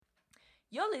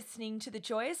You're listening to the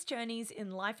Joyous Journeys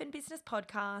in Life and Business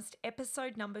podcast,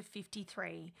 episode number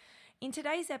 53. In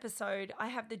today's episode, I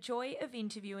have the joy of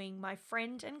interviewing my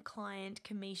friend and client,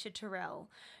 Kamesha Tarell.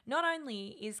 Not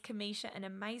only is Kamesha an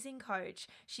amazing coach,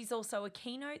 she's also a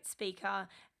keynote speaker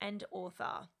and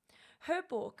author. Her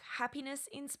book, Happiness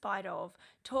in Spite of,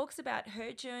 talks about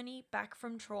her journey back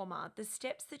from trauma, the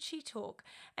steps that she took,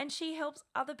 and she helps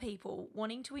other people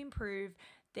wanting to improve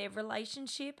their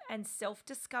relationship and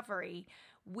self-discovery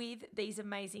with these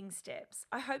amazing steps.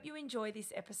 I hope you enjoy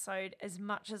this episode as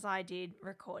much as I did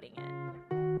recording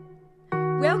it.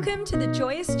 Welcome to the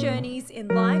Joyous Journeys in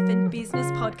Life and Business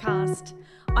podcast.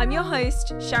 I'm your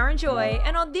host, Sharon Joy,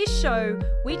 and on this show,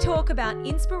 we talk about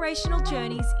inspirational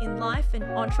journeys in life and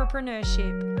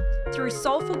entrepreneurship. Through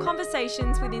soulful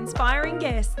conversations with inspiring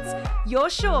guests, you're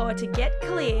sure to get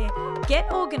clear,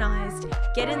 get organized,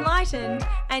 get enlightened,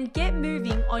 and get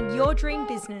moving on your dream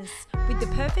business with the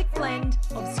perfect blend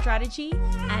of strategy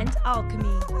and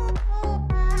alchemy.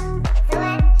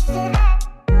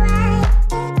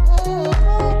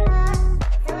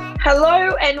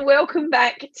 Hello and welcome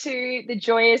back to the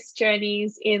Joyous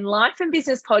Journeys in Life and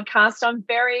Business podcast. I'm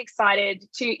very excited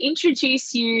to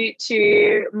introduce you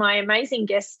to my amazing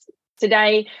guest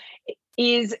today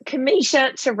is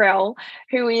Kamesha Tarell,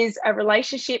 who is a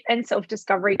relationship and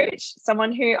self-discovery coach,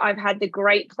 someone who I've had the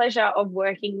great pleasure of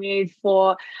working with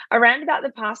for around about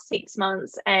the past 6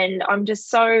 months. And I'm just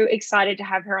so excited to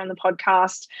have her on the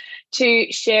podcast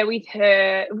to share with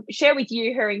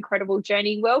you her incredible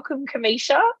journey. Welcome,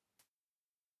 Kamesha.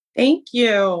 Thank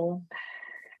you.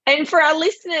 And for our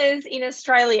listeners in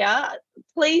Australia,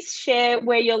 please share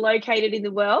where you're located in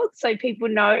the world so people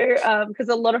know, because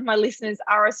a lot of my listeners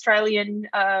are Australian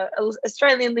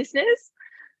listeners.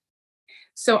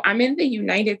 So I'm in the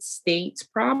United States,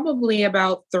 probably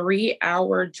about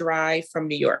 3-hour drive from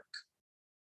New York.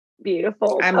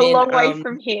 Beautiful. A long way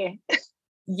from here.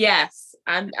 Yes,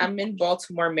 I'm in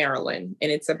Baltimore, Maryland,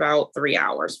 and it's about 3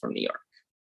 hours from New York.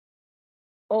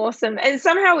 Awesome. And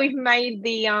somehow we've made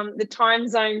the time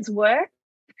zones work.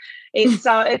 It's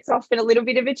often a little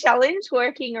bit of a challenge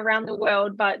working around the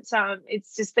world, but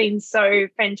it's just been so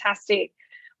fantastic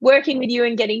working with you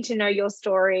and getting to know your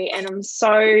story. And I'm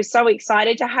so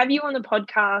excited to have you on the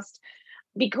podcast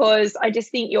because I just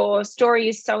think your story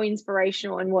is so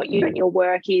inspirational and what you do in your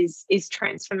work is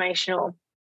transformational.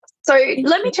 So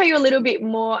let me tell you a little bit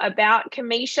more about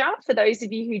Kamesha for those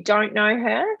of you who don't know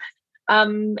her.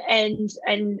 And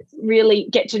really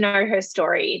get to know her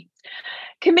story.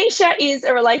 Kamesha is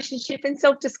a relationship and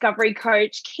self-discovery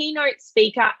coach, keynote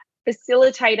speaker,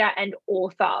 facilitator, and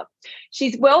author.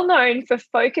 She's well known for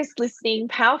focused listening,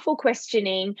 powerful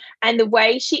questioning, and the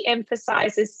way she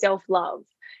emphasizes self-love.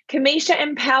 Kamesha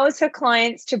empowers her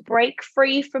clients to break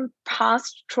free from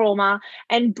past trauma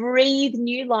and breathe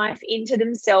new life into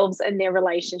themselves and their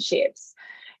relationships.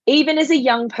 Even as a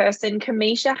young person,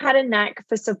 Kamesha had a knack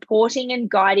for supporting and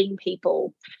guiding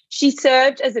people. She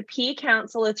served as a peer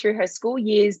counselor through her school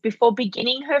years before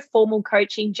beginning her formal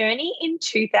coaching journey in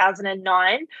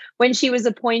 2009 when she was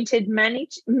appointed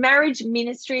marriage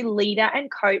ministry leader and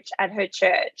coach at her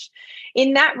church.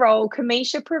 In that role,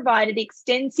 Kamesha provided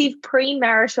extensive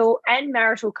premarital and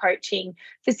marital coaching,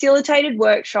 facilitated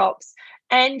workshops,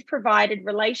 and provided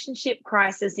relationship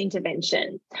crisis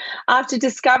intervention. After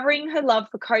discovering her love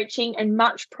for coaching and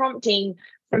much prompting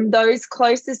from those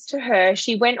closest to her,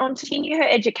 she went on to continue her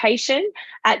education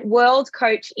at World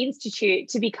Coach Institute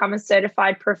to become a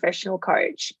certified professional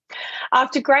coach.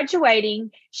 After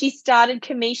graduating, she started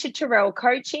Kamesha Tarell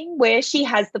Coaching, where she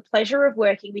has the pleasure of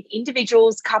working with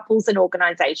individuals, couples, and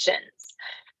organizations.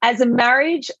 As a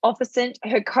marriage officent,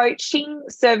 her coaching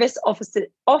service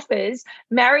offers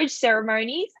marriage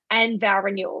ceremonies and vow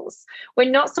renewals.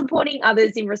 When not supporting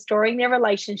others in restoring their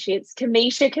relationships,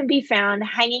 Kamesha can be found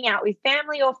hanging out with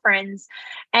family or friends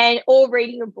or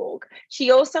reading a book. She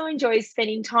also enjoys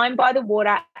spending time by the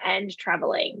water and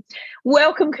traveling.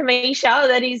 Welcome,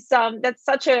 Kamesha. That's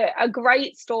such a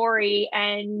great story,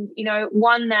 and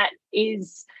one that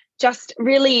is just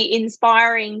really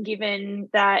inspiring given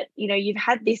that, you've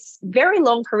had this very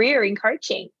long career in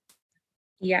coaching.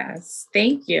 Yes.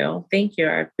 Thank you. Thank you.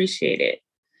 I appreciate it.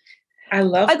 I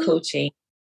love coaching.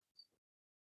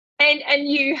 And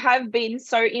you have been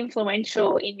so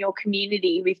influential in your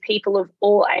community with people of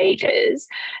all ages.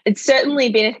 It's certainly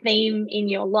been a theme in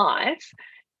your life.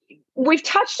 We've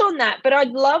touched on that, but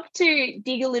I'd love to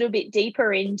dig a little bit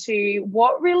deeper into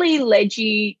what really led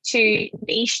you to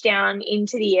niche down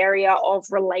into the area of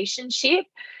relationship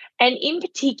and in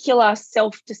particular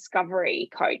self-discovery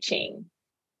coaching.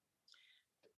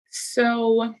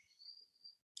 So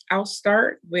I'll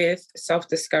start with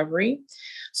self-discovery.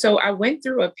 So I went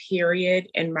through a period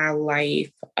in my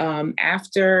life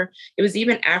after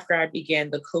I began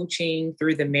the coaching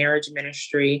through the marriage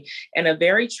ministry, and a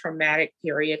very traumatic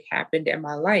period happened in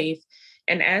my life.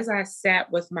 And as I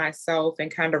sat with myself and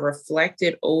kind of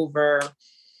reflected over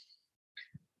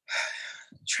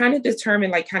trying to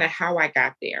determine like kind of how I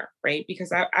got there, right?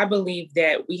 Because I believe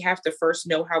that we have to first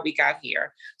know how we got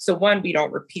here. So one, we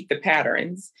don't repeat the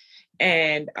patterns.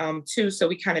 And two, so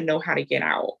we kind of know how to get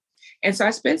out. And so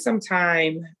I spent some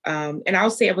time, and I'll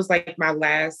say it was like my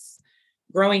last,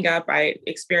 growing up, I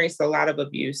experienced a lot of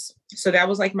abuse. So that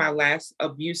was like my last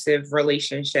abusive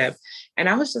relationship. And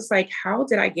I was just like, how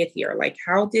did I get here? Like,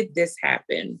 how did this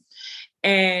happen?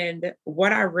 And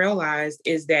what I realized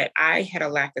is that I had a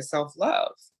lack of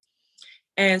self-love.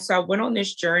 And so I went on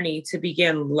this journey to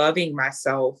begin loving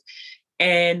myself.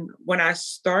 And when I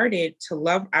started to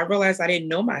love, I realized I didn't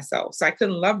know myself. So I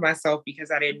couldn't love myself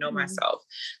because I didn't know myself.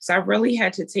 So I really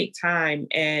had to take time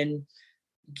and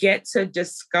get to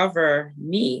discover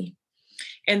me.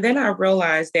 And then I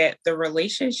realized that the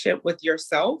relationship with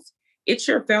yourself, it's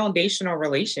your foundational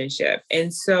relationship.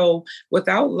 And so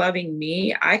without loving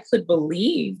me, I could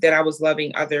believe that I was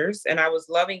loving others and I was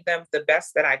loving them the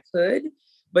best that I could,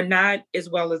 but not as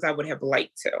well as I would have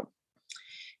liked to.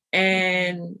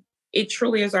 And it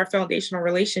truly is our foundational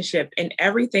relationship, and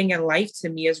everything in life to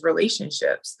me is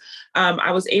relationships.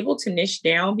 I was able to niche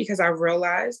down because I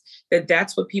realized that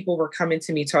that's what people were coming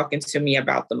to me, talking to me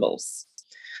about the most.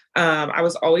 I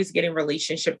was always getting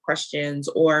relationship questions,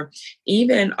 or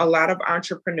even a lot of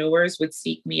entrepreneurs would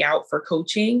seek me out for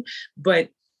coaching. But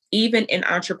even in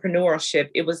entrepreneurship,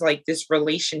 it was like this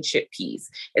relationship piece.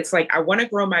 It's like, I want to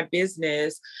grow my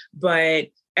business, but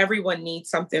everyone needs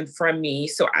something from me.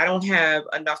 So I don't have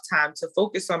enough time to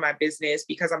focus on my business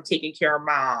because I'm taking care of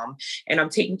mom and I'm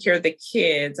taking care of the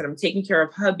kids and I'm taking care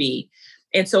of hubby.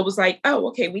 And so it was like, oh,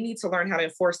 okay, we need to learn how to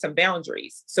enforce some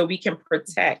boundaries so we can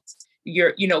protect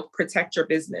your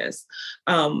business.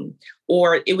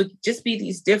 Or it would just be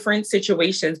these different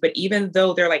situations. But even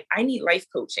though they're like, I need life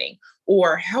coaching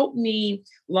or help me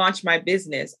launch my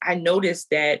business, I noticed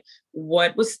that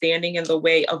what was standing in the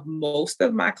way of most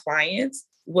of my clients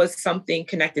was something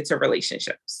connected to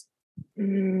relationships.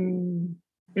 Mm.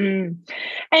 And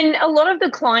a lot of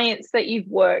the clients that you've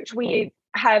worked with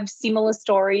have similar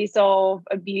stories of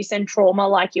abuse and trauma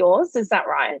like yours. Is that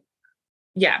right?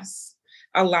 Yes.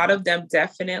 A lot of them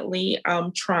definitely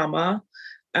trauma,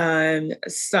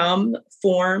 some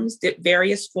forms,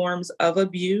 various forms of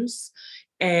abuse.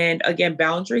 And again,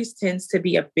 boundaries tends to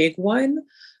be a big one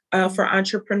for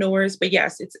entrepreneurs. But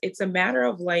yes, it's a matter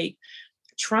of like,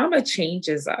 trauma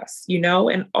changes us,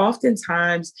 and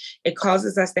oftentimes it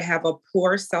causes us to have a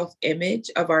poor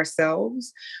self-image of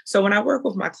ourselves. So when I work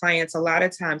with my clients, a lot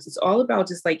of times it's all about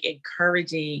just like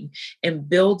encouraging and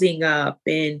building up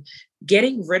and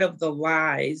getting rid of the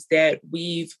lies that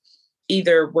we've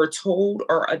either were told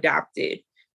or adopted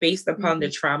based upon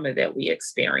the trauma that we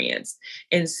experienced.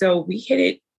 And so we hit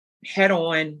it head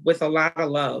on with a lot of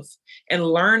love and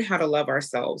learn how to love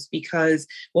ourselves, because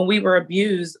when we were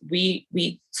abused, we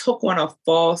took on a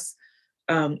false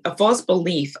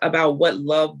belief about what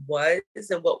love was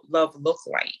and what love looked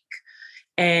like.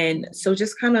 And so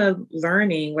just kind of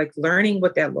learning what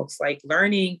that looks like,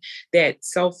 learning that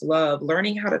self-love,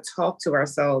 learning how to talk to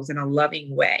ourselves in a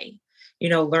loving way,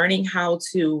 learning how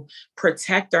to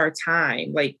protect our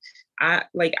time.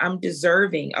 I'm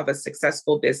deserving of a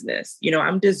successful business.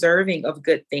 I'm deserving of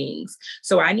good things.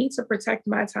 So I need to protect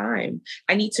my time.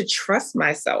 I need to trust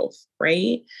myself,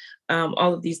 right?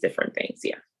 All of these different things.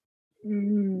 Yeah.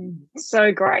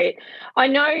 So great. I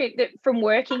know that from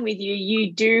working with you,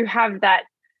 you do have that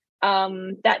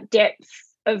depth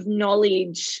of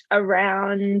knowledge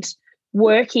around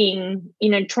working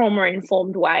in a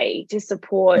trauma-informed way to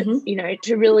support,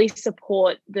 to really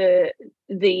support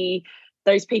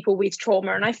those people with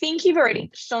trauma. And I think you've already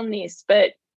touched on this,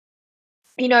 but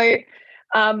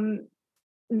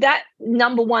that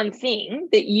number one thing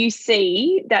that you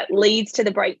see that leads to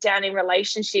the breakdown in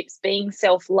relationships being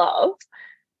self-love,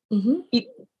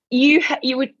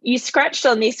 you scratched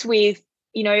on this with,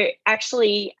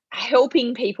 actually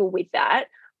helping people with that.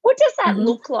 What does that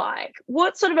look like?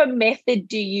 What sort of a method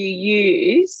do you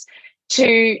use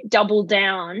to double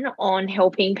down on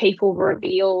helping people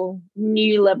reveal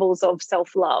new levels of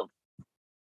self-love?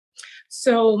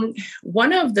 So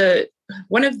one of the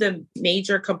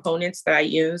major components that I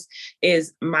use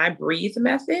is my breathe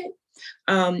method.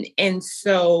 And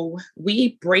so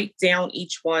we break down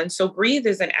each one. So breathe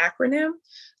is an acronym.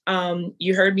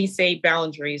 You heard me say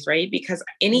boundaries, right? Because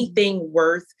anything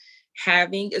worth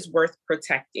having is worth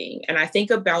protecting. And I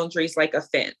think of boundaries like a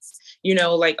fence.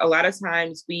 Like a lot of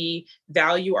times we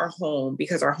value our home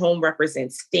because our home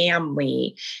represents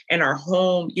family, and our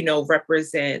home,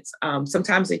 represents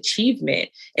sometimes achievement.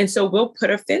 And so we'll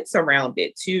put a fence around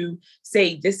it to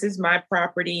say, this is my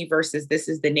property versus this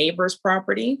is the neighbor's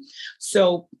property.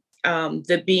 So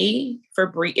the B for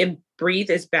breathe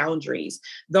is boundaries.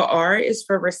 The R is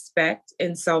for respect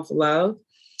and self-love.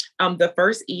 The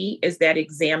first E is that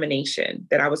examination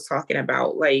that I was talking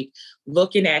about, like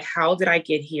looking at how did I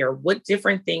get here? What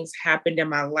different things happened in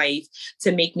my life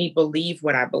to make me believe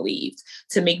what I believed,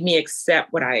 to make me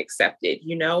accept what I accepted,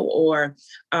 or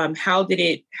how did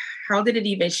it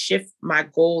even shift my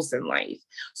goals in life?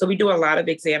 So we do a lot of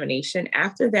examination.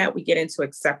 After that, we get into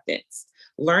acceptance.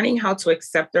 Learning how to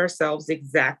accept ourselves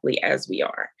exactly as we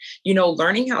are,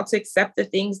 learning how to accept the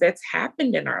things that's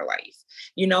happened in our life,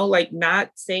 like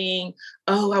not saying,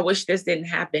 oh, I wish this didn't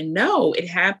happen. No, it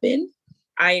happened.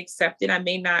 I accept it. I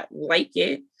may not like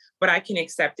it, but I can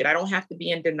accept it. I don't have to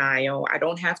be in denial. I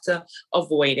don't have to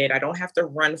avoid it. I don't have to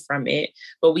run from it,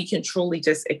 but we can truly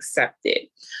just accept it.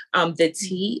 The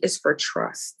T is for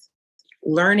trust.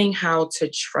 Learning how to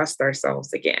trust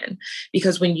ourselves again.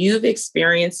 Because when you've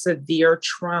experienced severe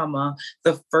trauma,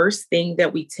 the first thing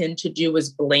that we tend to do is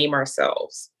blame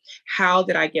ourselves. How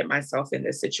did I get myself in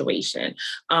this situation?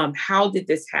 How did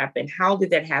this happen? How did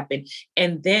that happen?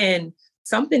 And then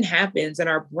something happens in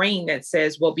our brain that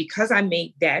says, well, because I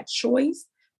made that choice,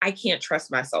 I can't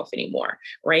trust myself anymore,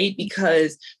 right?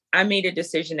 Because I made a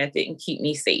decision that didn't keep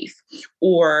me safe.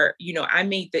 Or, and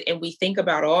we think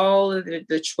about all of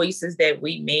the choices that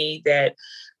we made that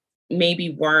maybe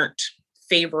weren't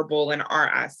favorable in our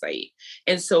eyesight.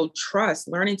 And so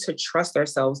learning to trust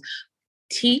ourselves.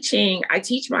 I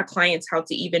teach my clients how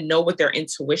to even know what their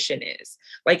intuition is.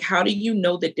 Like, how do you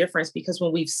know the difference? Because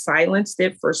when we've silenced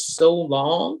it for so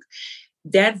long,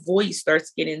 that voice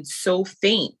starts getting so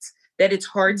faint that it's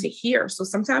hard to hear. So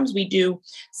sometimes we do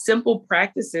simple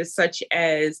practices such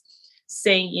as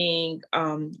saying,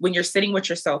 when you're sitting with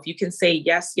yourself, you can say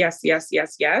yes, yes, yes,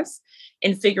 yes, yes,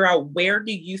 and figure out where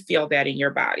do you feel that in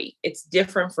your body. It's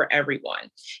different for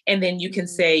everyone. And then you can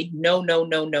say no, no,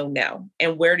 no, no, no.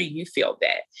 And where do you feel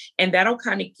that? And that'll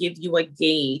kind of give you a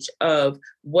gauge of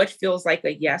what feels like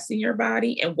a yes in your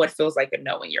body and what feels like a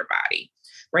no in your body.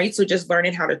 Right. So just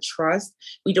learning how to trust.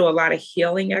 We do a lot of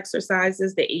healing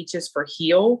exercises. The H is for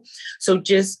heal. So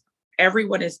just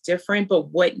everyone is different,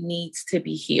 but what needs to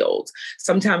be healed?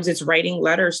 Sometimes it's writing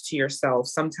letters to yourself.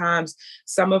 Sometimes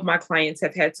some of my clients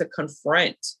have had to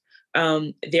confront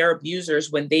their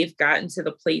abusers when they've gotten to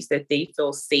the place that they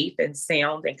feel safe and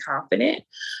sound and confident.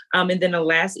 And then the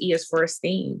last E is for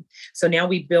esteem. So now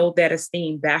we build that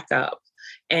esteem back up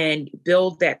and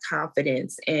build that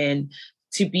confidence and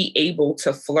to be able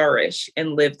to flourish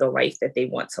and live the life that they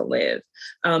want to live.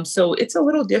 So it's a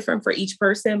little different for each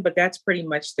person, but that's pretty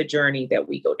much the journey that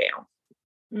we go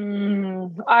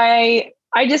down. I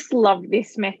just love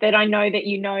this method. I know that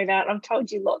you know that. I've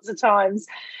told you lots of times.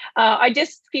 I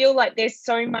just feel like there's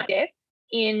so much depth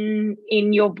in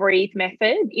your breathe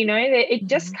method. It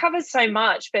just covers so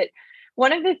much. But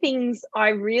one of the things I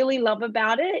really love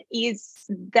about it is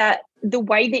that the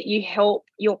way that you help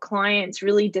your clients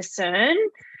really discern,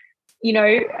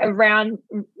 around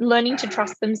learning to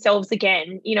trust themselves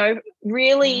again,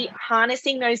 really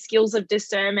harnessing those skills of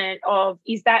discernment of,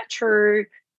 is that true?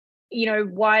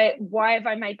 Why have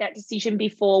I made that decision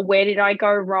before? Where did I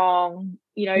go wrong?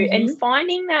 And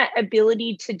finding that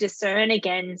ability to discern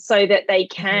again so that they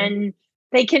can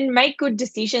make good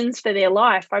decisions for their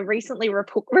life. I recently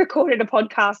recorded a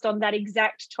podcast on that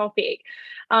exact topic.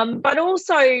 But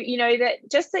also,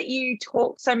 that you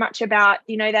talk so much about,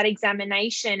 that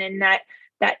examination and that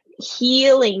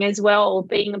healing as well,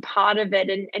 being a part of it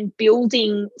and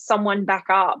building someone back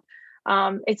up.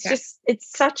 It's just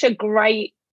such a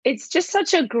great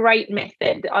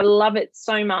method. I love it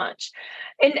so much.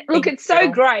 And look, it's so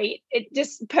great. It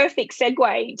just perfect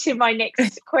segue to my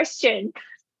next question.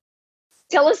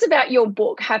 Tell us about your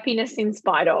book, Happiness in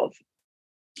Spite of.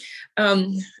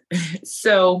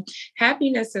 So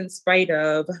Happiness in Spite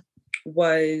of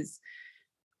was,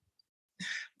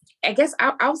 I guess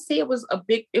I'll say it was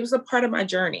a part of my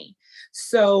journey.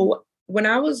 So when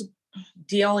I was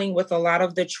dealing with a lot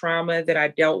of the trauma that I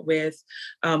dealt with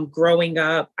growing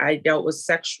up, I dealt with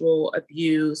sexual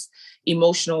abuse,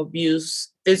 emotional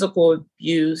abuse, physical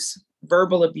abuse,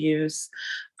 verbal abuse,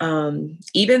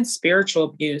 even spiritual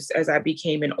abuse as I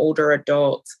became an older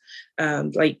adult,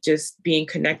 like just being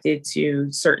connected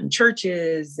to certain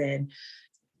churches and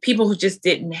people who just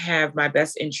didn't have my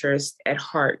best interest at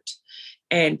heart.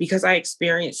 And because I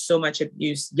experienced so much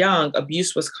abuse young,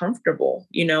 abuse was comfortable,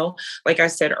 like I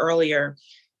said earlier,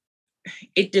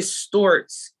 it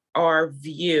distorts our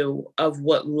view of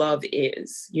what love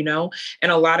is.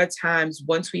 And a lot of times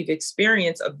once we've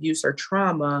experienced abuse or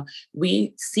trauma,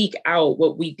 we seek out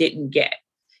what we didn't get.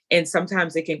 And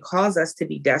sometimes it can cause us to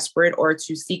be desperate or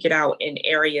to seek it out in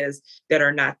areas that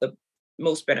are not the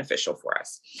most beneficial for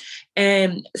us.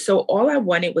 And so all I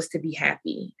wanted was to be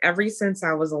happy. Ever since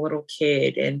I was a little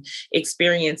kid and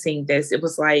experiencing this, it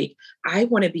was like, I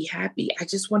want to be happy. I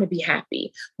just want to be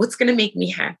happy. What's going to make me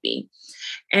happy?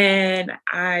 And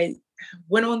I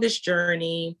went on this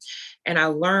journey and I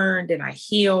learned and I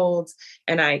healed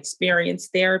and I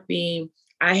experienced therapy.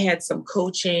 I had some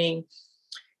coaching.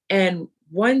 And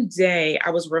one day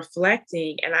I was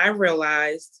reflecting and I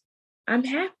realized I'm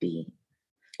happy.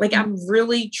 Like, I'm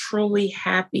really, truly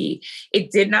happy.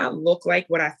 It did not look like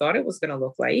what I thought it was going to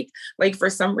look like. Like, for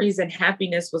some reason,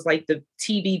 happiness was like the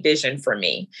TV vision for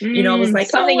me. It was like,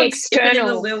 something I'm external. skipping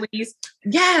in the lilies.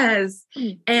 Yes.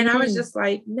 And I was just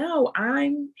like, no,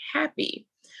 I'm happy.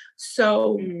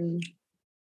 So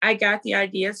I got the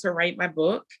idea to write my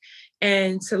book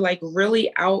and to like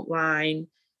really outline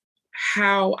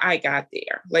how I got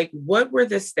there. Like, what were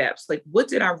the steps? Like, what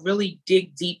did I really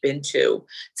dig deep into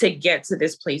to get to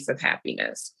this place of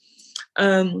happiness?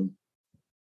 One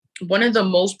of the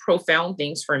most profound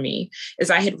things for me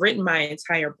is I had written my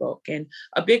entire book. And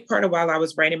a big part of while I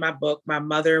was writing my book, my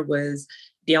mother was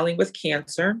dealing with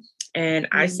cancer. And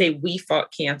I say we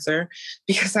fought cancer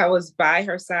because I was by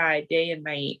her side day and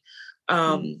night.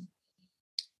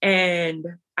 And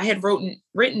I had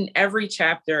written every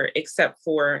chapter except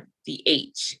for the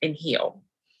H in heal.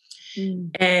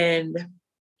 And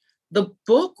the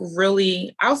book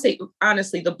really, I'll say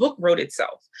honestly, the book wrote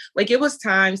itself. Like, it was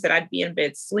times that I'd be in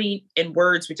bed, sleep, and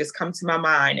words would just come to my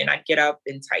mind and I'd get up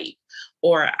and type.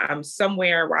 Or I'm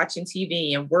somewhere watching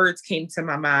TV and words came to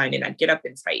my mind and I'd get up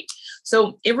and type.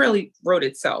 So it really wrote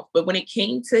itself. But when it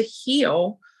came to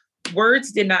heal,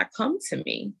 words did not come to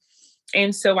me.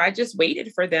 And so I just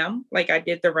waited for them, like I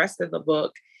did the rest of the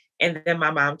book. And then my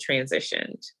mom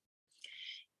transitioned.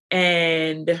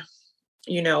 And,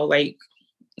 like,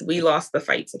 we lost the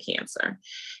fight to cancer.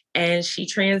 And she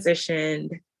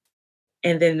transitioned.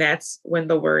 And then that's when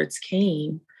the words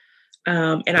came.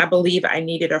 And I believe I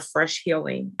needed a fresh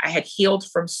healing. I had healed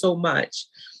from so much,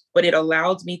 but it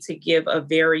allowed me to give a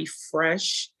very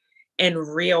fresh and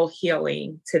real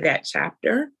healing to that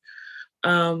chapter.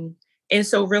 And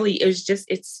so really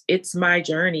it's my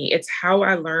journey. It's how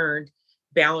I learned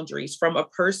boundaries from a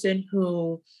person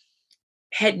who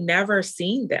had never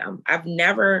seen them.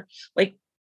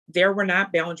 There were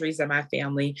not boundaries in my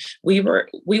family.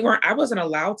 I wasn't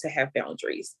allowed to have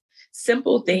boundaries.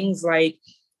 Simple things like,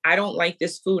 I don't like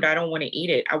this food. I don't want to eat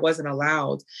it. I wasn't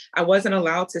allowed. I wasn't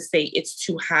allowed to say it's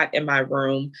too hot in my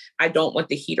room. I don't want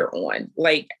the heater on.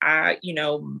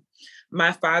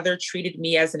 My father treated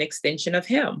me as an extension of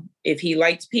him. If he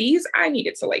liked peas, I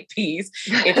needed to like peas.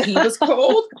 If he was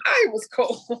cold, I was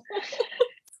cold.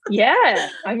 Yeah.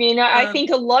 I mean, I think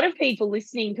a lot of people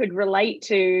listening could relate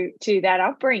to that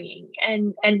upbringing.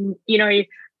 And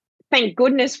thank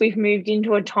goodness we've moved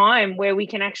into a time where we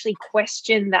can actually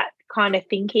question that kind of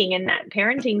thinking and that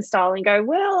parenting style and go,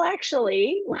 well,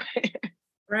 actually.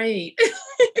 Right.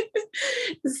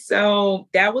 So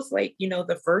that was like,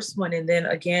 the first one. And then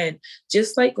again,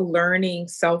 just like learning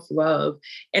self-love.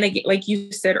 And again, like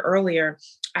you said earlier,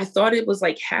 I thought it was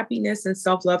like happiness and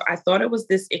self-love. I thought it was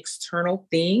this external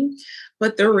thing,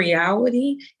 but the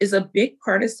reality is a big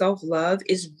part of self-love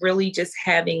is really just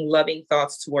having loving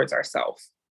thoughts towards ourselves.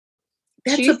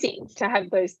 Choosing to have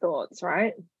those thoughts,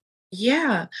 right?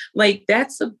 Yeah, like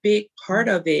that's a big part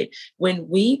of it. When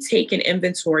we take an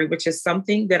inventory, which is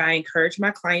something that I encourage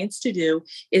my clients to do,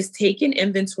 is take an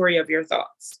inventory of your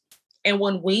thoughts. And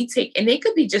when we take, and they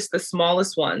could be just the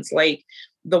smallest ones, like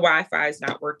the Wi-Fi is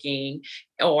not working,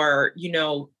 or,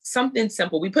 something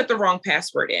simple. We put the wrong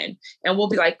password in and we'll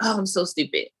be like, oh, I'm so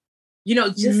stupid.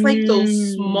 Just like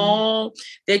those small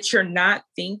that you're not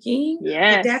thinking,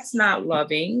 but that's not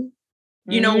loving.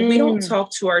 We don't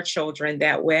talk to our children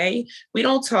that way. We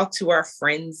don't talk to our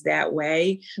friends that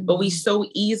way, but we so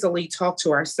easily talk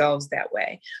to ourselves that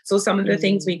way. So some of the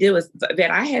things we do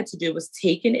that I had to do was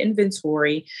take an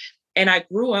inventory. And I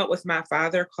grew up with my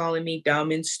father calling me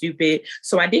dumb and stupid.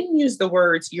 So I didn't use the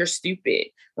words, you're stupid,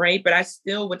 right? But I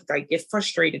still would get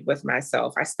frustrated with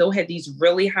myself. I still had these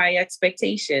really high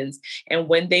expectations. And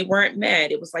when they weren't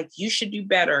met, it was like, you should do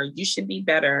better. You should be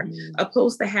better,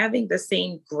 opposed to having the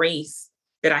same grace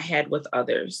that I had with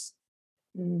others.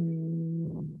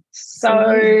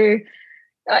 So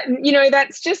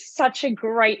That's just such a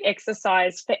great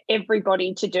exercise for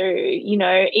everybody to do.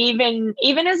 Even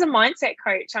as a mindset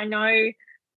coach, I know,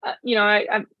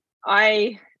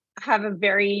 I have a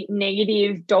very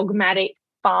negative, dogmatic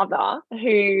father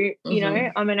who,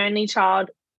 I'm an only child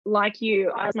like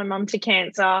you. I lost my mum to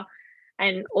cancer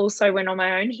and also went on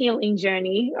my own healing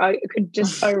journey. I could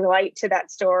just so relate to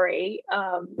that story.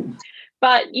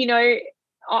 But,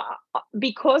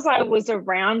 because I was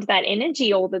around that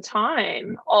energy all the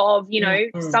time of,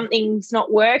 something's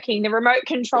not working, the remote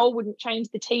control wouldn't change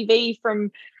the TV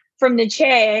from the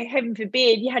chair, heaven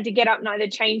forbid, you had to get up and either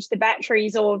change the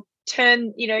batteries or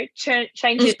change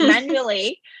it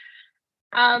manually.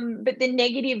 But the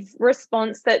negative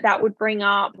response that would bring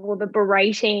up, or the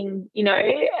berating,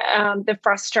 the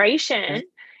frustration,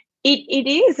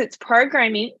 it's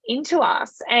programming into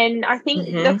us. And I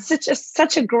think that's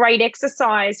such a great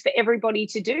exercise for everybody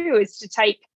to do, is to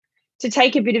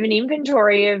take a bit of an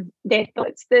inventory of their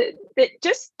thoughts that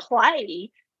just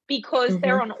play because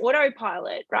they're on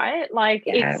autopilot, right? Like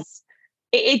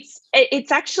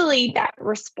it's actually that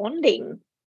responding,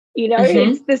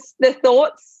 it's the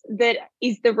thoughts that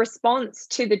is the response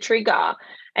to the trigger,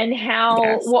 and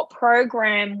what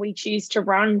program we choose to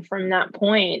run from that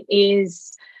point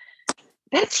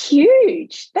that's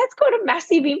huge. That's got a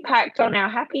massive impact on our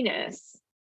happiness.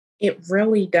 It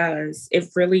really does. It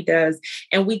really does.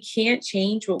 And we can't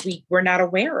change what we're not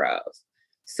aware of.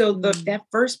 So that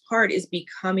first part is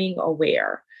becoming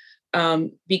aware.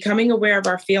 Becoming aware of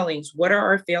our feelings. What are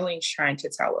our feelings trying to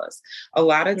tell us? A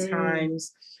lot of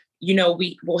times,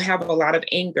 we will have a lot of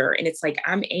anger, and it's like,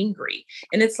 I'm angry.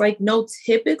 And it's like, no,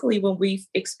 typically when we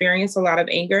experience a lot of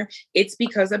anger, it's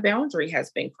because a boundary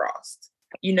has been crossed.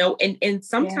 And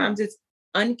sometimes it's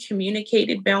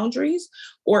uncommunicated boundaries,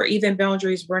 or even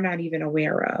boundaries we're not even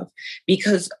aware of,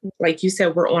 because like you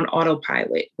said, we're on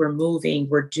autopilot, we're moving,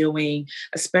 we're doing,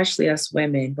 especially us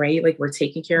women, right? Like, we're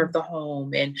taking care of the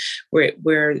home, and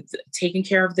we're taking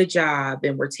care of the job,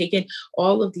 and we're taking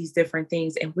all of these different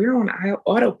things, and we're on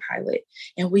autopilot,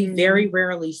 and we very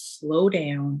rarely slow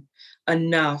down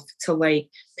enough to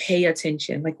pay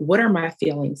attention. Like, what are my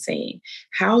feelings saying?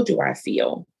 How do I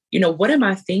feel? What am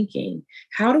I thinking?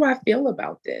 How do I feel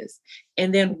about this?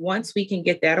 And then once we can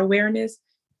get that awareness,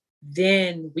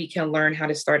 then we can learn how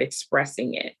to start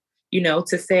expressing it,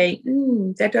 to say,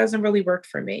 that doesn't really work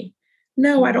for me.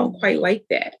 No, I don't quite like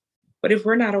that. But if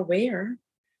we're not aware,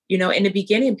 in the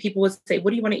beginning, people would say, what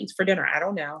do you want to eat for dinner? I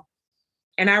don't know.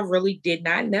 And I really did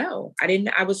not know.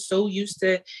 I was so used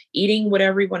to eating what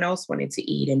everyone else wanted to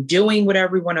eat and doing what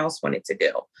everyone else wanted to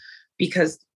do,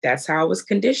 because that's how I was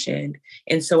conditioned.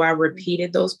 And so I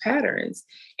repeated those patterns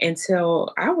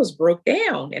until I was broke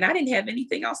down and I didn't have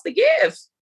anything else to give.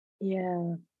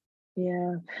 Yeah.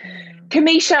 Yeah.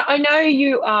 Kamesha, I know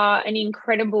you are an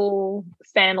incredible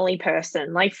family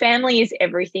person. Like, family is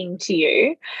everything to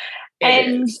you.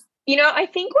 I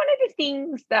think one of the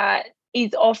things that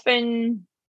is often,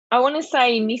 I want to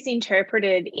say,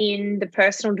 misinterpreted in the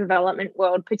personal development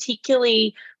world,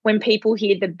 particularly when people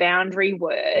hear the boundary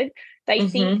word, they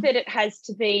think that it has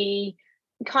to be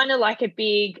kind of like a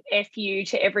big FU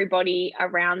to everybody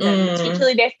around them,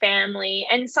 particularly their family.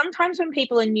 And sometimes when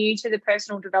people are new to the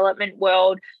personal development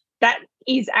world, that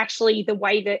is actually the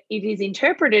way that it is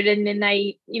interpreted. And then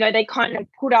they kind of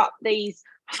put up these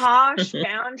harsh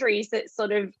boundaries that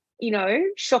sort of,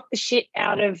 shock the shit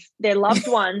out of their loved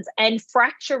ones and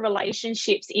fracture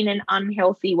relationships in an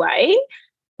unhealthy way.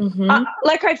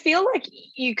 I feel like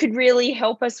you could really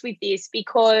help us with this,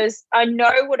 because I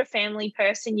know what a family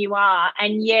person you are,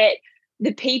 and yet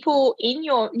the people in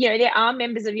your, there are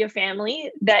members of your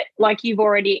family that, like you've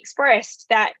already expressed,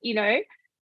 that,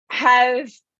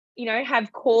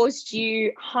 have caused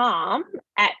you harm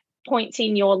at points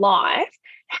in your life.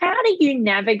 How do you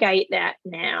navigate that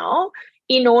now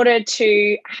in order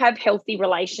to have healthy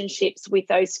relationships with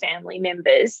those family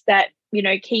members that,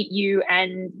 keep you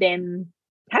and them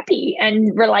happy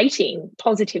and relating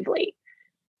positively?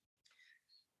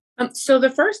 So the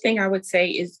first thing I would say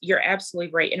is you're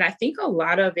absolutely right. And I think a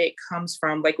lot of it comes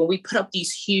from when we put up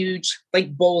these huge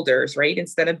boulders, right?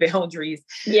 Instead of boundaries,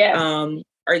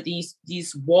 are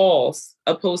these walls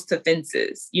opposed to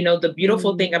fences. The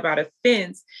beautiful thing about a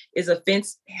fence is a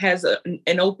fence has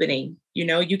an opening.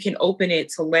 You can open it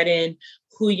to let in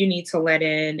who you need to let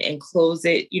in, and close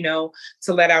it,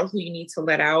 to let out who you need to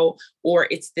let out. Or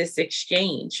it's this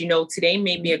exchange. Today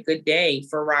may be a good day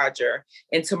for Roger,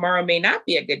 and tomorrow may not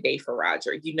be a good day for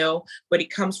Roger, but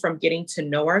it comes from getting to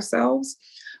know ourselves.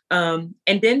 And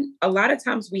then a lot of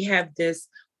times we have this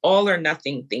all or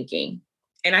nothing thinking.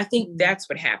 And I think that's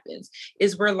what happens,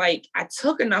 is we're like, I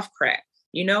took enough crap.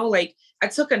 like I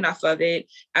took enough of it.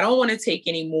 I don't want to take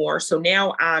any more. So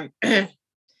now I'm, and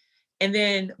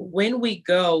then when we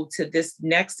go to this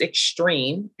next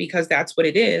extreme, because that's what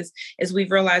it is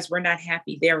we've realized we're not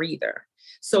happy there either.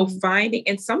 So finding,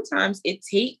 and sometimes it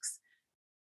takes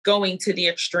going to the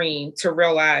extreme to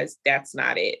realize that's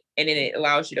not it. And then it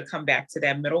allows you to come back to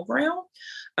that middle ground.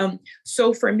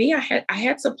 So for me, I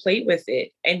had to play with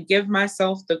it and give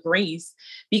myself the grace,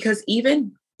 because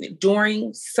even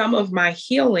during some of my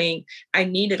healing, I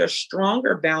needed a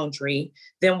stronger boundary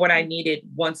than what I needed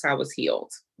once I was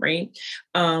healed. Right.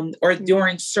 Or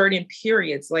during certain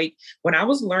periods, like when I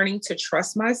was learning to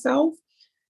trust myself,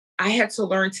 I had to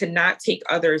learn to not take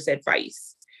others'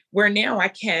 advice, where now I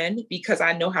can, because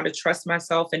I know how to trust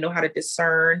myself and know how to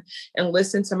discern and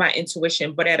listen to my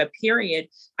intuition. But at a period,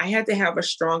 I had to have a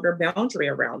stronger boundary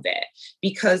around that,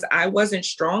 because I wasn't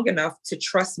strong enough to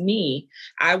trust me.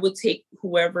 I would take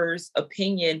whoever's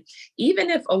opinion,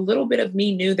 even if a little bit of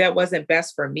me knew that wasn't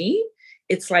best for me.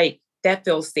 It's like, that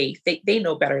feels safe. They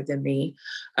know better than me.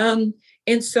 And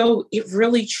so it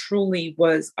really, truly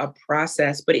was a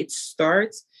process, but it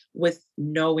starts with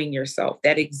knowing yourself,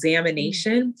 that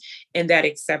examination and that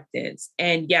acceptance.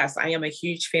 And yes, I am a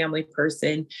huge family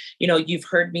person. You've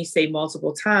heard me say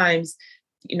multiple times,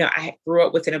 I grew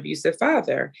up with an abusive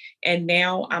father, and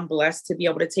now I'm blessed to be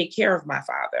able to take care of my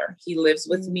father. He lives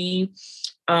with me.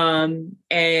 And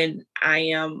I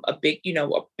am a big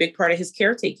part of his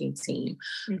caretaking team.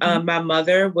 My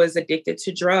mother was addicted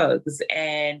to drugs,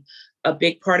 and a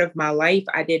big part of my life,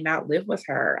 I did not live with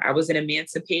her. I was an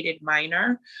emancipated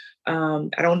minor. I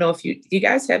don't know if you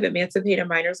guys have emancipated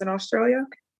minors in Australia?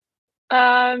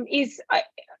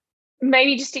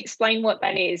 Maybe just explain what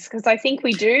that is, because I think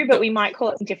we do, but we might call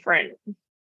it different.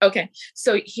 Okay.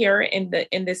 So here in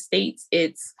the States,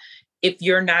 it's, if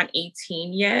you're not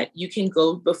 18 yet, you can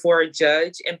go before a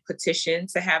judge and petition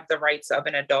to have the rights of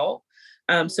an adult.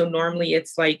 So normally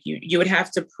it's like you would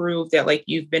have to prove that like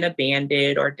you've been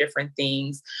abandoned or different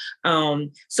things.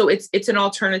 So it's an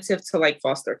alternative to like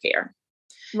foster care.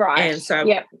 Right. And so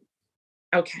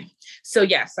okay. So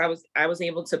yes, I was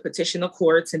able to petition the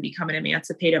courts and become an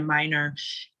emancipated minor.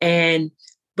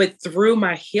 But through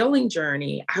my healing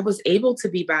journey, I was able to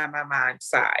be by my mom's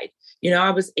side.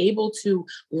 I was able to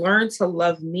learn to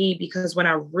love me, because when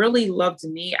I really loved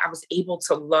me, I was able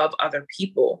to love other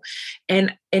people.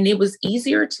 And it was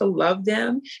easier to love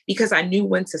them because I knew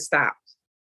when to stop.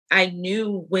 I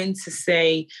knew when to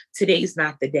say, today's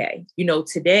not the day.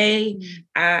 Today,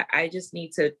 I just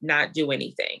need to not do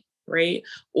anything. Right.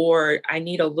 Or I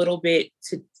need a little bit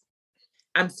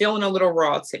I'm feeling a little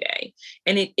raw today.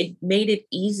 And it made it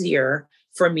easier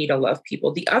for me to love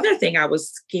people. The other thing I was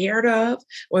scared of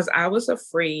was I was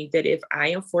afraid that if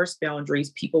I enforced boundaries,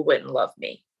 people wouldn't love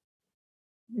me.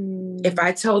 If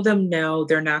I tell them no,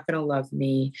 they're not going to love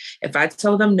me. If I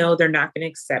tell them no, they're not going to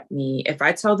accept me. If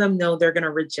I tell them no, they're going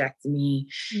to reject me.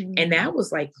 And that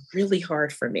was like really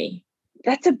hard for me.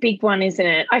 That's a big one, isn't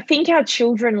it? I think our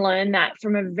children learn that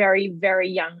from a very, very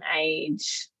young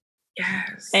age.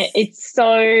 Yes. And it's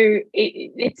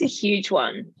a huge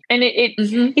one. And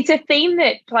it's a theme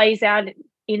that plays out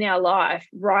in our life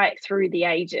right through the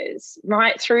ages,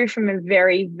 right through from a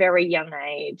very, very young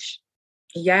age.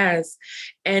 Yes.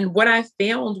 And what I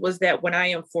found was that when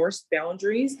I enforced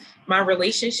boundaries, my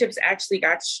relationships actually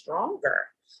got stronger.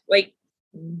 Like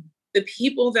the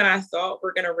people that I thought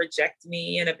were going to reject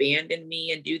me and abandon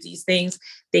me and do these things,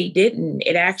 they didn't.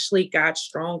 It actually got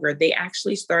stronger. They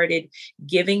actually started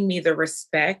giving me the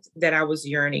respect that I was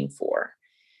yearning for.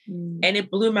 And it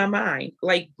blew my mind,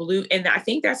 and I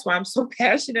think that's why I'm so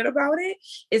passionate about it,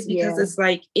 is because it's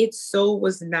like, it so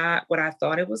was not what I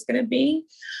thought it was going to be.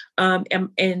 My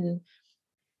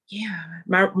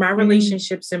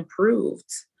relationships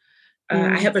improved.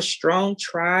 I have a strong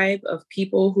tribe of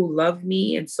people who love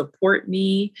me and support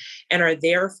me and are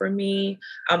there for me.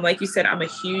 Like you said, I'm a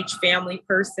huge family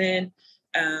person.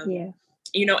 And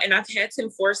I've had to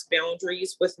enforce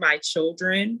boundaries with my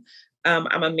children. I'm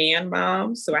a man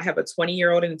mom, so I have a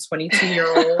 20-year-old and a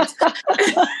 22-year-old.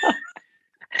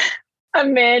 A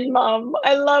man mom.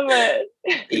 I love it.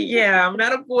 Yeah, I'm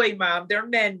not a boy mom. They're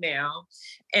men now.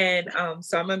 And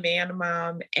so I'm a man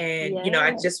mom. And,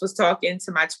 I just was talking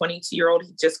to my 22-year-old.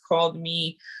 He just called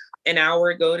me an hour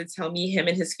ago to tell me him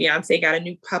and his fiance got a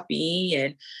new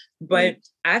puppy. But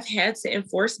I've had to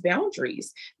enforce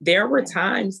boundaries. There were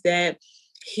times that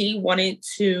he wanted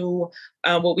to,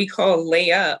 what we call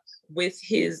lay up with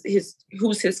his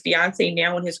who's his fiance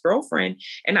now and his girlfriend.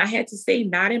 And I had to say,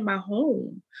 not in my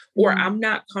home, or I'm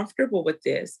not comfortable with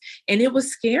this. And it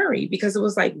was scary because it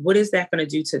was like, what is that going to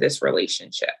do to this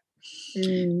relationship?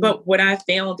 But what I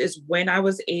found is when I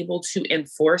was able to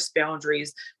enforce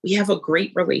boundaries, we have a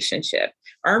great relationship.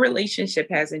 Our relationship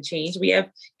hasn't changed. We have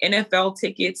NFL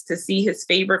tickets to see his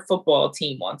favorite football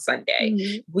team on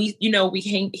Sunday.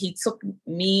 He took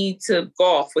me to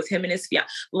golf with him and his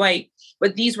fiance.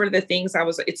 But these were the things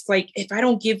it's like, if I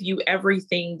don't give you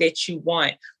everything that you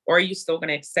want, or are you still going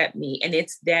to accept me? And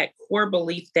it's that core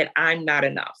belief that I'm not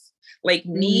enough. Like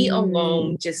me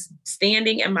alone, just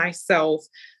standing in myself.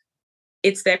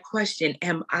 It's that question,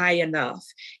 am I enough?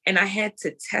 And I had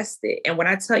to test it. And when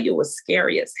I tell you it was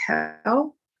scary as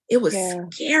hell, it was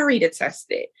scary to test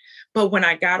it. But when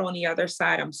I got on the other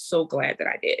side, I'm so glad that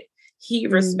I did. He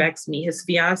respects me. His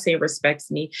fiance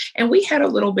respects me. And we had a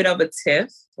little bit of a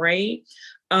tiff, right?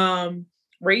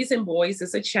 Raising boys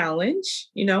is a challenge,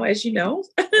 as you know.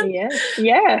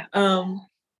 Yeah.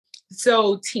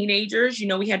 So teenagers,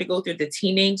 we had to go through the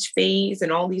teenage phase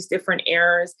and all these different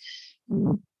eras.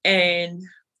 And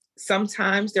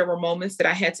sometimes there were moments that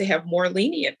I had to have more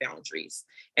lenient boundaries.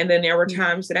 And then there were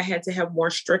times that I had to have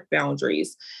more strict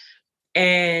boundaries.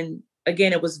 And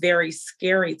again, it was very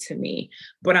scary to me,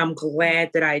 but I'm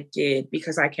glad that I did,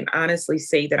 because I can honestly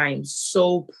say that I am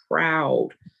so proud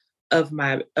of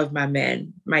my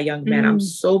men, my young men. I'm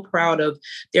so proud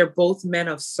they're both men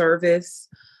of service.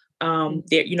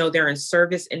 They're in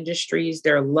service industries.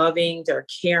 They're loving, they're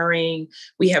caring.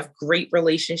 We have great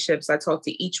relationships. I talk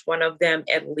to each one of them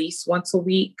at least once a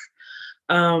week.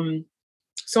 So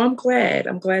I'm glad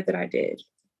that I did.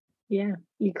 Yeah,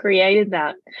 you created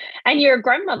that. And you're a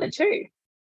grandmother too.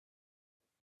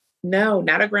 No,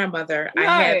 not a grandmother. No.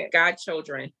 I have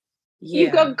godchildren. Yeah.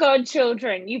 You've got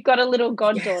godchildren. You've got a little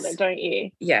goddaughter, don't you?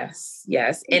 Yes.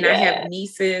 And I have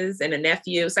nieces and a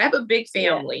nephew. So I have a big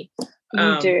family.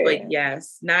 You do. But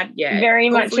yes, not yet. Very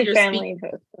much a family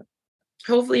person.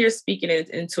 Hopefully you're speaking it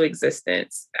into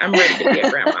existence. I'm ready to be a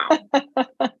grandma.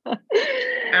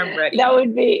 I'm ready. That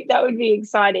would be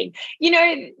exciting.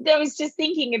 I was just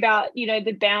thinking about,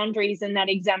 the boundaries and that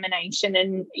examination,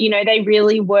 and, they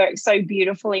really work so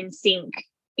beautifully in sync.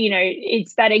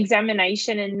 It's that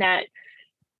examination and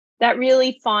that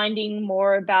really finding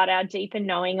more about our deeper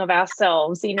knowing of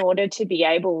ourselves in order to be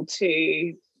able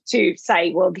to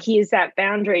say, well, here's that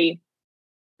boundary.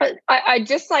 But I'd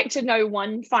just like to know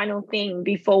one final thing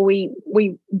before we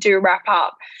do wrap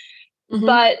up.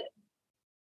 But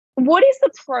what is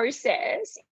the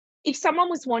process if someone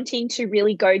was wanting to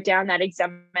really go down that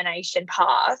examination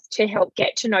path to help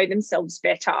get to know themselves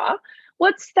better?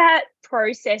 What's that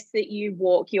process that you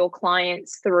walk your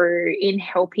clients through in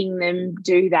helping them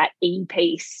do that E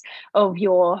piece of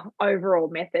your overall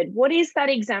method? What is that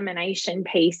examination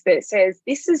piece that says,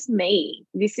 this is me,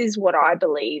 this is what I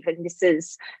believe, and this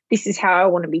is how I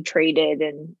want to be treated,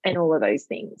 and all of those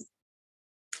things?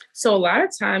 So a lot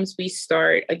of times we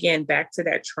start, again, back to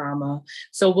that trauma.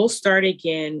 So we'll start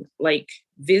again, like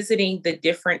visiting the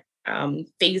different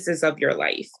phases of your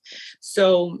life.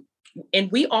 So,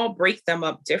 and we all break them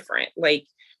up different. Like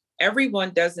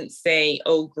everyone doesn't say,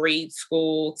 oh, grade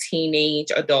school,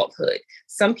 teenage, adulthood.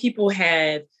 Some people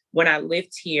have, when I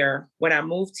lived here, when I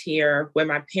moved here, when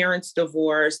my parents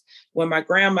divorced, when my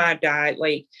grandma died,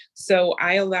 so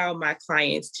I allow my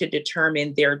clients to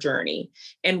determine their journey.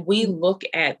 And we look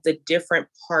at the different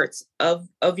parts of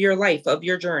your life, of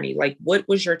your journey. Like, what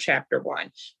was your chapter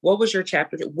 1? What was your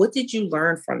chapter 2? What did you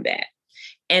learn from that?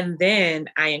 And then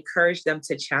I encourage them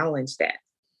to challenge that.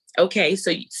 Okay,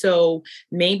 so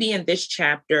maybe in this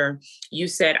chapter, you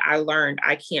said, I learned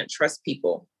I can't trust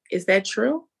people. Is that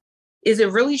true? Is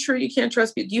it really true you can't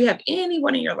trust people? Do you have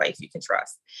anyone in your life you can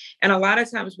trust? And a lot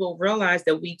of times we'll realize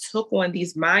that we took on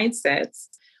these mindsets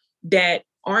that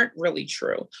aren't really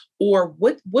true. Or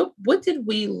what did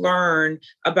we learn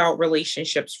about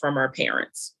relationships from our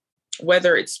parents,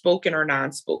 whether it's spoken or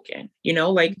non-spoken?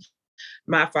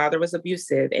 My father was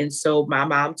abusive. And so my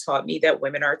mom taught me that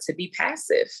women are to be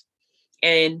passive.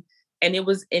 And it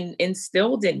was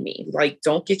instilled in me, like,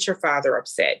 don't get your father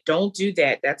upset. Don't do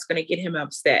that. That's going to get him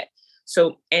upset.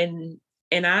 So, and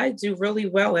I do really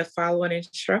well at following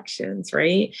instructions,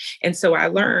 right? And so I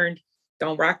learned,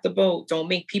 don't rock the boat, don't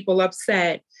make people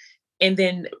upset. And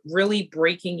then really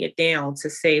breaking it down to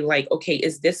say, like, okay,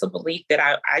 is this a belief that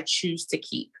I choose to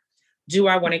keep? Do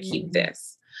I want to keep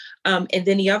this? And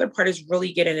then the other part is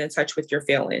really getting in touch with your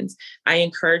feelings. I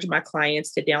encourage my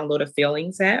clients to download a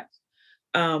feelings app.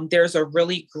 There's a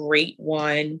really great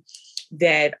one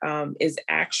that is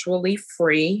actually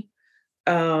free.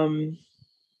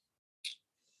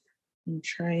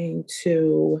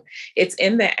 It's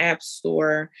in the App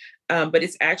Store, but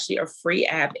it's actually a free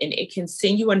app, and it can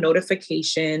send you a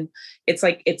notification.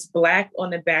 It's black on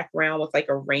the background with like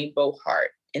a rainbow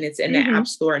heart. and it's in the App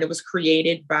Store, and it was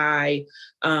created by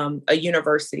a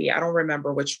university. I don't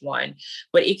remember which one,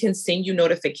 but it can send you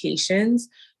notifications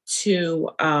to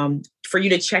for you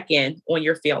to check in on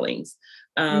your feelings.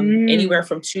 Anywhere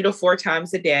from 2 to 4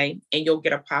 times a day, and you'll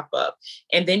get a pop-up.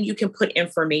 And then you can put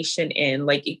information in,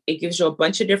 like it gives you a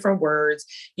bunch of different words.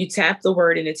 You tap the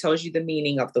word and it tells you the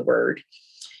meaning of the word.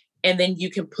 And then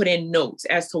you can put in notes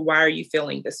as to why are you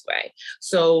feeling this way.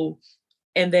 So,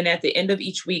 and then at the end of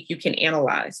each week, you can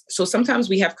analyze. So sometimes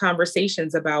we have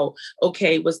conversations about,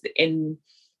 okay,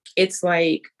 it's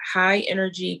like high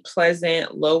energy,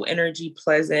 pleasant, low energy,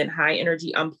 pleasant, high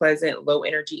energy, unpleasant, low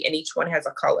energy, and each one has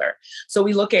a color. So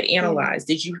we look at analyze.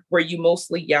 Were you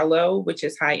mostly yellow, which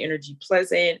is high energy,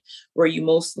 pleasant? Were you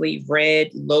mostly red,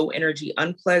 low energy,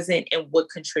 unpleasant? And what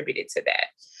contributed to that?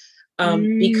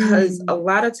 Because a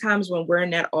lot of times when we're in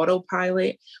that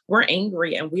autopilot, we're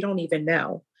angry and we don't even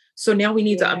know. So now we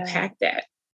need to unpack that.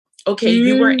 Okay,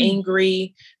 you were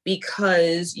angry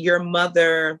because your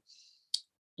mother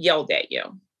yelled at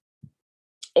you.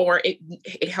 Or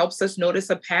it helps us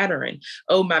notice a pattern.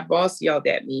 Oh, my boss yelled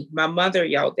at me. My mother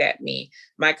yelled at me.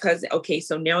 My cousin. Okay,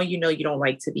 so now you know you don't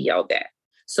like to be yelled at.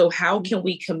 So how can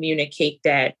we communicate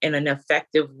that in an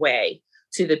effective way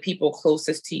to the people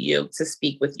closest to you to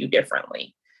speak with you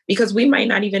differently? Because we might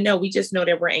not even know. We just know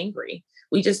that we're angry.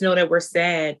 We just know that we're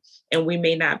sad, and we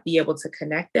may not be able to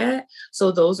connect that.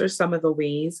 So those are some of the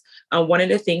ways. One of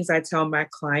the things I tell my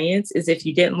clients is if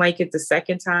you didn't like it the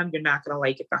second time, you're not going to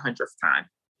like it the 100th time.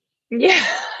 Yeah.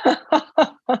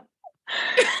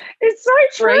 It's so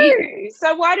true. Right?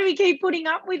 So why do we keep putting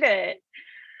up with it?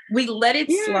 We let it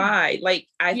slide. Like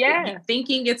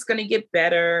thinking it's going to get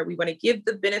better. We want to give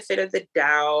the benefit of the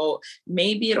doubt.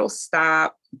 Maybe it'll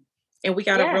stop. And we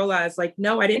got to realize, like,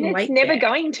 no, I didn't like it. It's never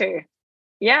going to.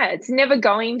 Yeah, it's never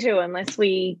going to unless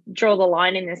we draw the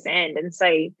line in the sand and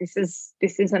say, this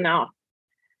is enough.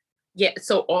 Yeah.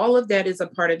 So all of that is a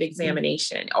part of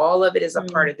examination. All of it is a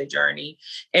part of the journey.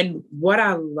 And what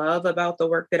I love about the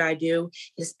work that I do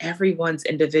is everyone's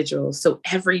individual. So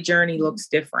every journey looks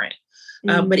different.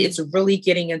 But it's really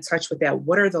getting in touch with that.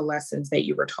 What are the lessons that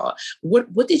you were taught?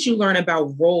 What did you learn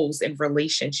about roles in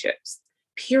relationships?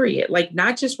 Period. Like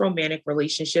not just romantic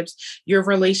relationships, your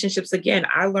relationships. Again,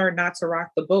 I learned not to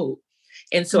rock the boat.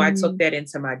 And so I took that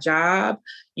into my job,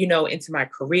 into my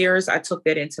careers. I took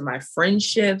that into my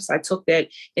friendships. I took that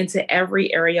into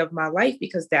every area of my life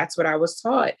because that's what I was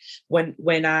taught. When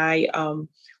I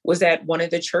was at one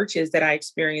of the churches that I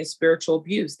experienced spiritual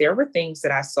abuse, there were things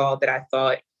that I saw that I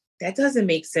thought, that doesn't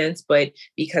make sense. But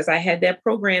because I had that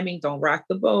programming, don't rock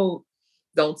the boat,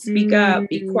 don't speak up,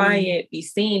 be quiet, be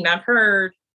seen, not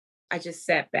heard, I just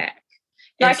sat back.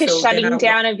 Like a shutting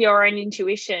down of your own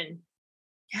intuition.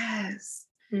 Yes.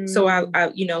 So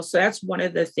I so that's one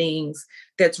of the things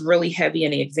that's really heavy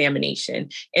in the examination.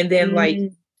 And then like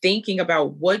thinking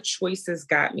about what choices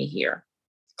got me here.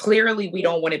 Clearly we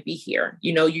don't want to be here.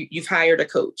 You've hired a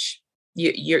coach.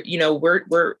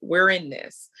 We're in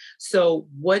this. So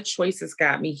what choices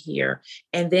got me here?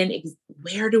 And then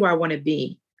where do I want to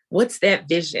be? What's that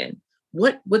vision?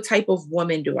 What type of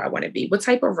woman do I want to be? What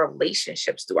type of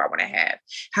relationships do I want to have?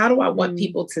 How do I want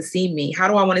people to see me? How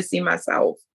do I want to see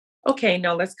myself? Okay,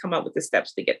 no, let's come up with the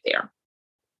steps to get there.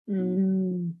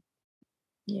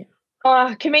 Yeah.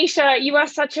 Oh, Kamesha, you are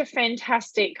such a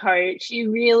fantastic coach.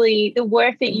 The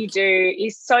work that you do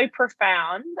is so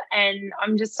profound, and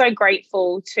I'm just so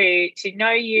grateful to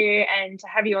know you and to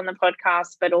have you on the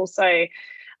podcast, but also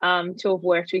to have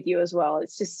worked with you as well.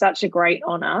 It's just such a great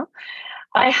honor.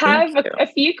 I have a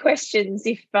few questions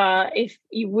if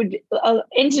you would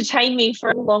entertain me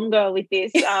for longer with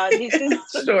this. This is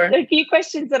sure. A few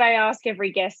questions that I ask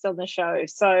every guest on the show.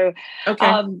 So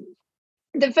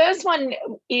the first one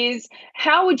is,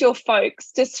 how would your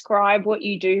folks describe what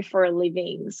you do for a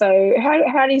living? So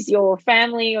how does your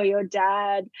family or your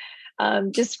dad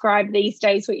describe these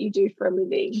days what you do for a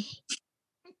living?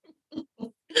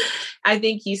 I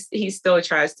think he still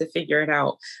tries to figure it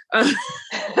out.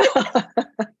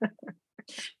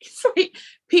 It's like,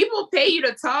 people pay you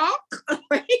to talk.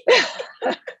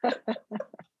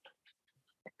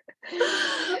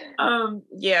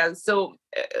 So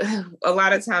a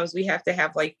lot of times we have to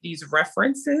have like these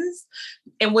references.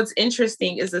 And what's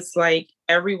interesting is it's like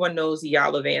everyone knows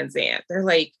Iyanla Vanzant. They're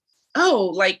like,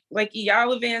 oh, like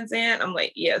Iyanla Vanzant. I'm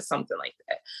like, yeah, something like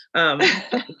that.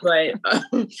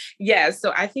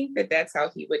 So I think that's how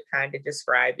he would kind of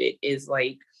describe it, is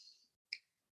like,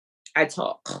 I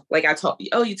talk.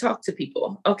 Oh, you talk to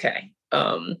people. Okay.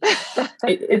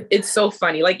 It's so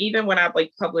funny. Like even when I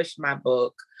like published my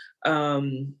book,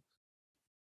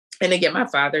 And again, my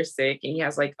father's sick and he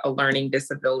has like a learning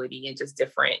disability and just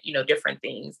different, different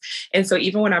things. And so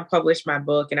even when I published my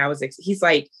book and he's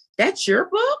like, that's your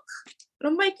book? And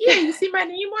I'm like, yeah, you see my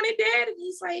name on it, Dad? And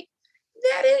he's like,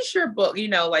 that is your book,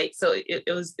 so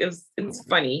it's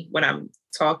funny when I'm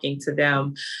talking to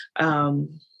them.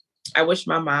 I wish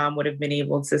my mom would have been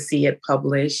able to see it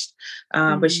published,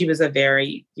 but she was a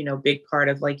very, big part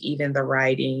of like even the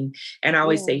writing. And I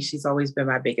always say she's always been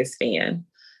my biggest fan.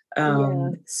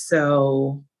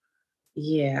 So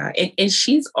yeah. And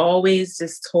she's always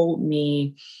just told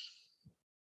me,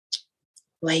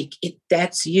 like,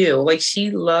 that's you. Like,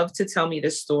 she loved to tell me the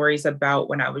stories about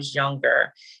when I was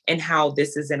younger and how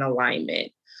this is in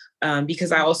alignment.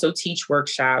 Because I also teach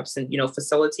workshops and,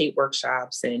 facilitate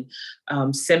workshops and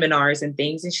seminars and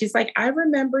things. And she's like, I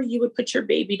remember you would put your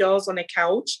baby dolls on the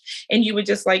couch and you would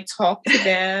just like talk to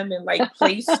them and like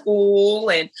play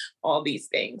school and all these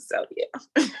things. So,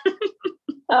 yeah.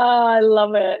 Oh, I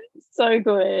love it. So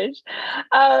good.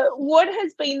 What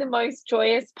has been the most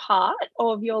joyous part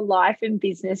of your life and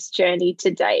business journey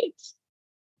to date?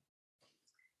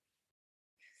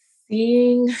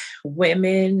 Seeing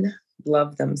women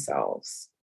love themselves,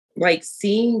 like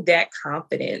seeing that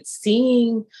confidence,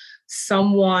 seeing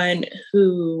someone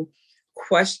who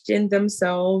questioned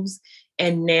themselves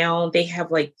and now they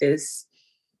have like this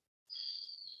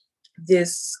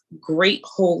great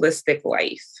holistic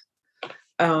life.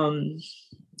 And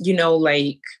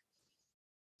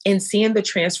seeing the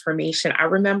transformation. I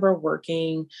remember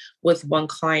working with one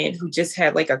client who just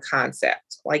had like a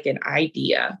concept, like an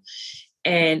idea.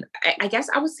 And I guess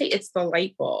I would say it's the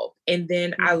light bulb. And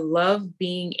then I love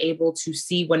being able to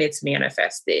see when it's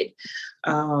manifested.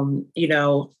 Her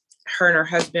and her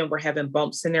husband were having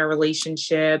bumps in their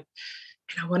relationship.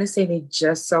 And I want to say they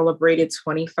just celebrated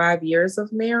 25 years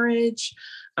of marriage.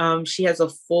 She has a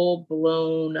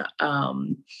full-blown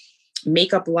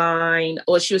makeup line.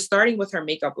 Well, she was starting with her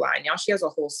makeup line. Now she has a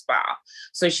whole spa.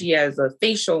 So she has a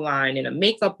facial line and a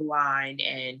makeup line,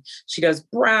 and she does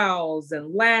brows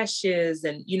and lashes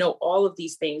and, all of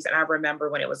these things. And I remember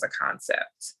when it was a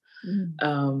concept.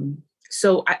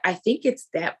 So I think it's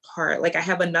that part. Like I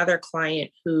have another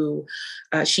client who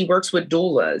she works with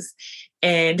doulas,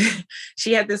 and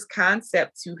she had this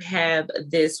concept to have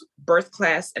this birth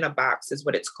class in a box is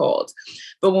what it's called.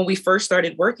 But when we first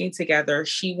started working together,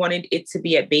 she wanted it to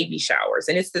be at baby showers.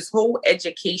 And it's this whole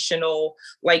educational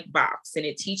like box, and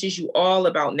it teaches you all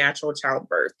about natural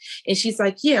childbirth. And she's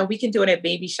like, yeah, we can do it at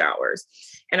baby showers.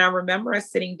 And I remember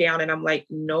us sitting down and I'm like,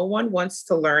 no one wants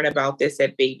to learn about this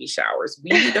at baby showers.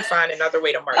 We need to find another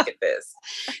way to market this.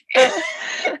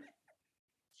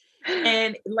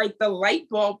 And like the light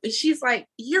bulb, she's like,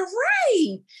 you're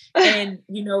right. And,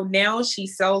 now she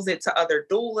sells it to other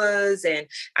doulas, and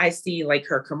I see like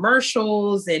her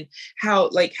commercials and how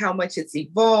much it's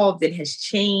evolved and has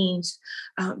changed.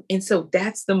 And so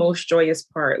that's the most joyous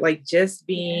part, like just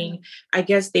being, I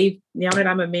guess now that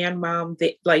I'm a man mom,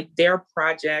 like their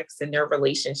projects and their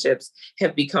relationships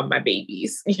have become my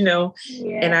babies, and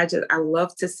I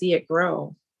love to see it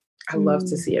grow. I love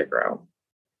to see it grow.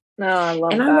 No, I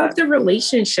love and that. I love the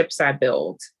relationships I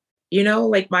build.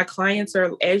 Like my clients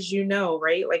are, as you know,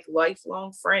 right? Like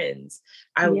lifelong friends.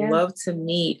 I love to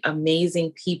meet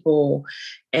amazing people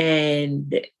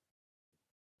and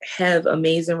have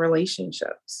amazing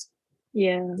relationships.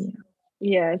 Yeah,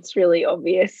 it's really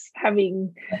obvious.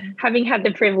 Having had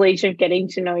the privilege of getting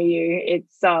to know you,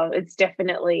 it's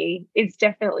definitely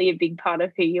a big part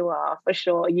of who you are, for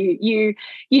sure. You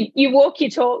walk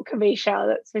your talk, Kamesha,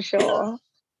 that's for sure.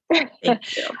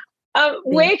 Thank you.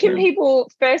 Where can people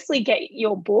firstly get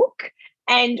your book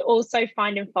and also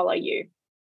find and follow you?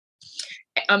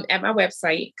 At my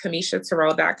website,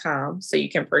 KameshaTarell.com. So you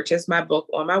can purchase my book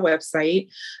on my website.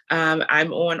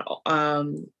 I'm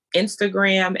on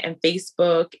Instagram and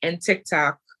Facebook and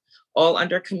TikTok, all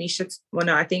under Kamesha. Well,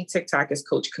 no, I think TikTok is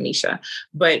Coach Kamesha,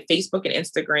 but Facebook and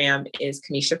Instagram is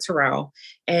Kamesha Tarell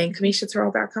and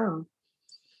KameshaTarell.com.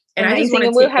 And amazing. I just want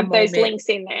to we'll have those links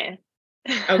in there.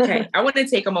 Okay. I want to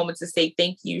take a moment to say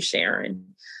thank you,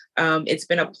 Sharon. It's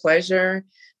been a pleasure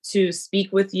to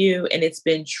speak with you, and it's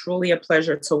been truly a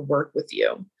pleasure to work with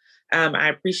you. I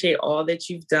appreciate all that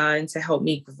you've done to help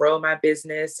me grow my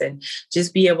business and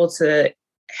just be able to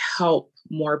help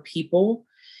more people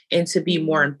and to be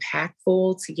more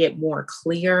impactful, to get more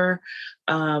clear.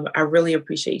 I really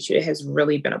appreciate you. It has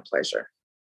really been a pleasure.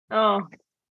 Oh,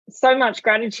 so much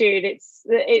gratitude.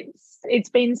 It's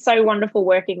been so wonderful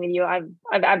working with you. I've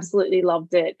absolutely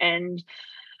loved it. And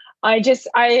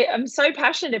I am so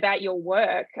passionate about your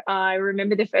work. I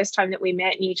remember the first time that we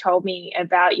met and you told me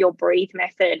about your breathe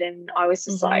method, and I was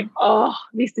just like, oh,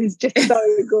 this is just so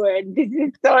good. This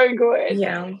is so good.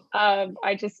 Yeah.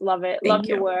 I just love it. Thank Love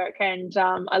your you. work. And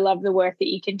I love the work that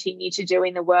you continue to do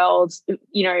in the world,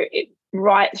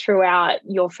 right throughout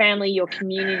your family, your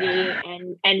community,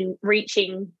 and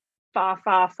reaching far,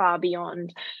 far, far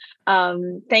beyond.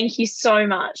 Thank you so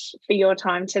much for your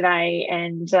time today,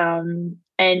 and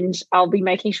I'll be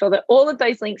making sure that all of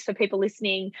those links for people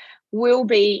listening will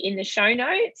be in the show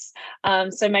notes.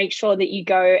 So make sure that you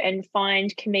go and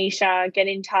find Kamesha, get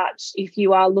in touch if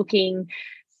you are looking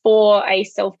for a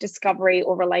self-discovery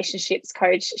or relationships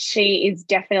coach. She is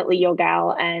definitely your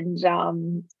gal, and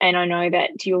I know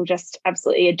that you'll just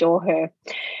absolutely adore her.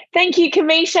 Thank you,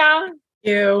 Kamesha. Thank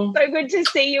you. So good to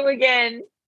see you again.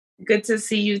 Good to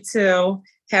see you too.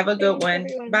 Have a good one.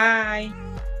 Everyone. Bye.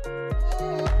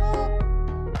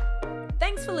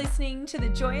 Thanks for listening to the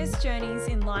Joyous Journeys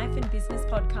in Life and Business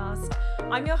podcast.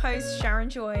 I'm your host, Sharon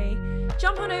Joy.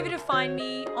 Jump on over to find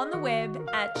me on the web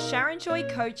at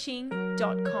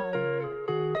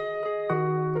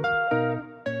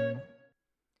sharonjoycoaching.com.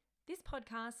 This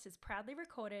podcast is proudly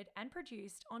recorded and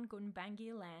produced on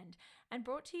Gunbangia land and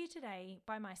brought to you today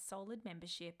by my Solid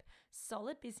membership,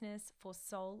 Solid Business for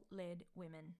Soul-Led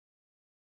Women.